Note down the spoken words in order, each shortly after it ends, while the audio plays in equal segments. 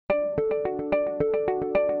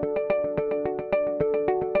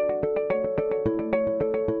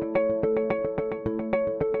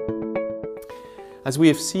As we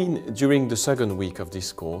have seen during the second week of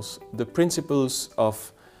this course, the principles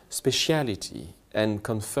of speciality and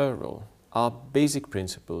conferral are basic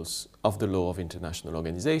principles of the law of international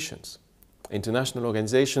organizations. International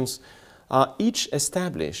organizations are each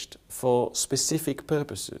established for specific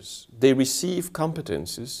purposes. They receive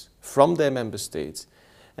competences from their member states,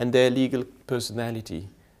 and their legal personality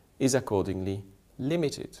is accordingly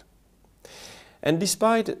limited. And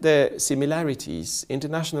despite their similarities,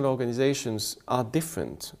 international organizations are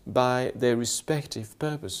different by their respective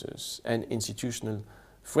purposes and institutional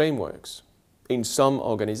frameworks. In some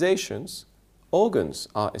organizations, organs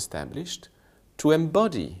are established to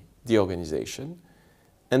embody the organization,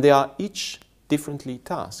 and they are each differently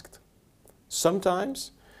tasked. Sometimes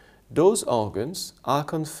those organs are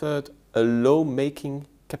conferred a law-making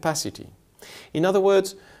capacity. In other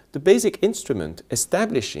words, the basic instrument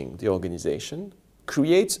establishing the organization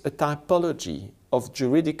creates a typology of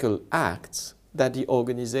juridical acts that the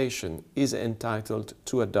organization is entitled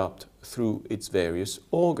to adopt through its various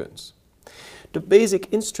organs. The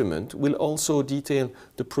basic instrument will also detail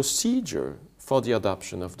the procedure for the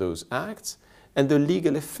adoption of those acts and the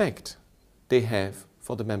legal effect they have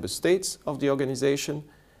for the member states of the organization,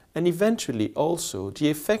 and eventually also the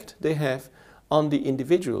effect they have on the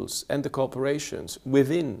individuals and the corporations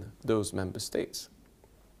within those member states.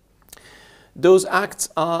 Those acts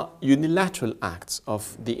are unilateral acts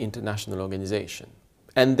of the international organization,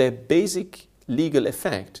 and their basic legal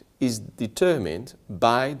effect is determined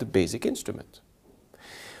by the basic instrument.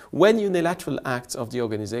 When unilateral acts of the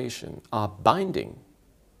organization are binding,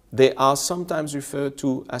 they are sometimes referred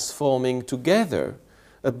to as forming together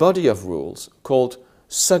a body of rules called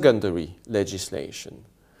secondary legislation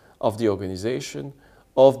of the organization,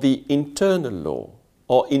 of the internal law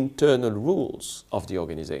or internal rules of the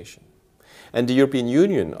organization. And the European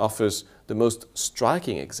Union offers the most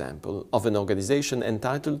striking example of an organization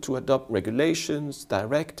entitled to adopt regulations,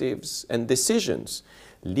 directives, and decisions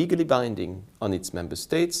legally binding on its member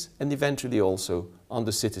states and eventually also on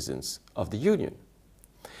the citizens of the Union.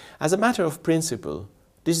 As a matter of principle,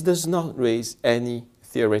 this does not raise any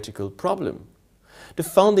theoretical problem. The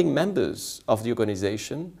founding members of the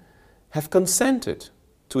organization have consented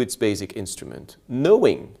to its basic instrument,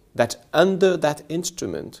 knowing that under that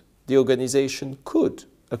instrument the organization could,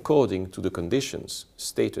 according to the conditions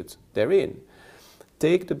stated therein,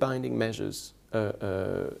 take the binding measures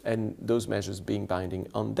and those measures being binding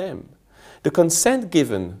on them. The consent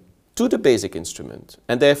given to the basic instrument,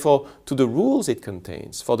 and therefore to the rules it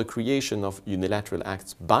contains for the creation of unilateral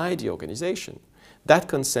acts by the organization, that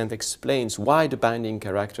consent explains why the binding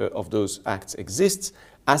character of those acts exists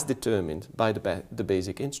as determined by the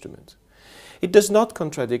basic instrument. It does not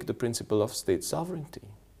contradict the principle of state sovereignty.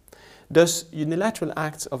 Thus, unilateral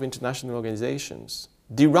acts of international organizations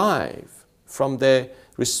derive from their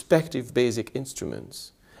respective basic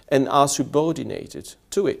instruments and are subordinated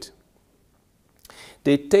to it.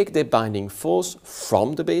 They take their binding force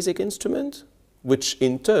from the basic instrument, which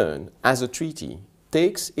in turn, as a treaty,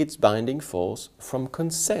 takes its binding force from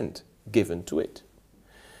consent given to it.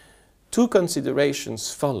 Two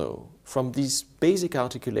considerations follow from this basic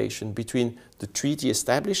articulation between the treaty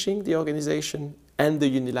establishing the organization and the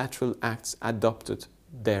unilateral acts adopted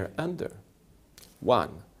thereunder. 1.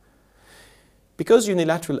 Because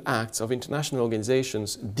unilateral acts of international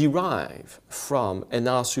organizations derive from and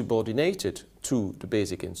are subordinated to the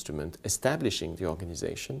basic instrument establishing the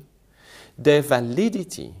organization, their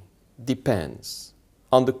validity depends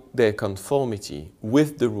on their conformity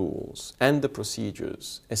with the rules and the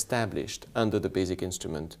procedures established under the basic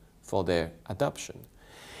instrument for their adoption.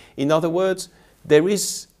 In other words, there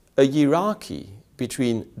is a hierarchy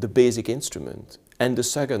between the basic instrument and the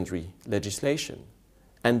secondary legislation,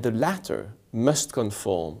 and the latter must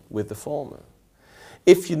conform with the former.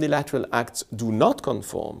 If unilateral acts do not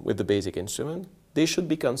conform with the basic instrument, they should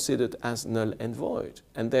be considered as null and void,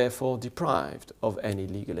 and therefore deprived of any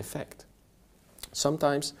legal effect.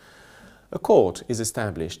 Sometimes a court is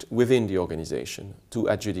established within the organization to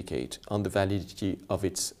adjudicate on the validity of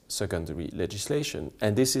its secondary legislation,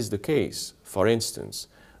 and this is the case, for instance,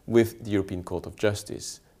 with the European Court of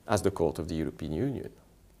Justice as the Court of the European Union.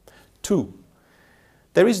 2.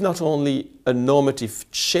 There is not only a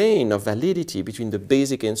normative chain of validity between the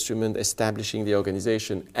basic instrument establishing the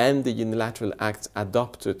organization and the unilateral acts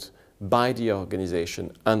adopted by the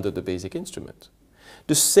organization under the basic instrument.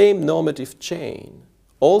 The same normative chain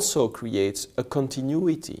also creates a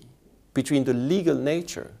continuity between the legal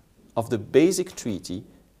nature of the basic treaty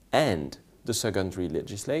and the secondary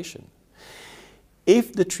legislation.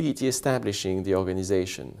 If the treaty establishing the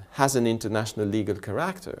organization has an international legal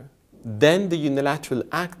character, then the unilateral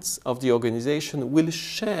acts of the organization will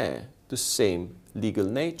share the same legal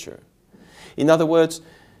nature. In other words,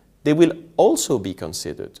 they will also be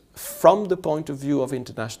considered from the point of view of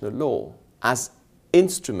international law as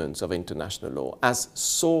instruments of international law, as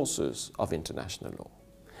sources of international law.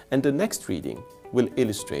 And the next reading will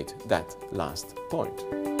illustrate that last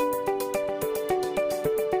point.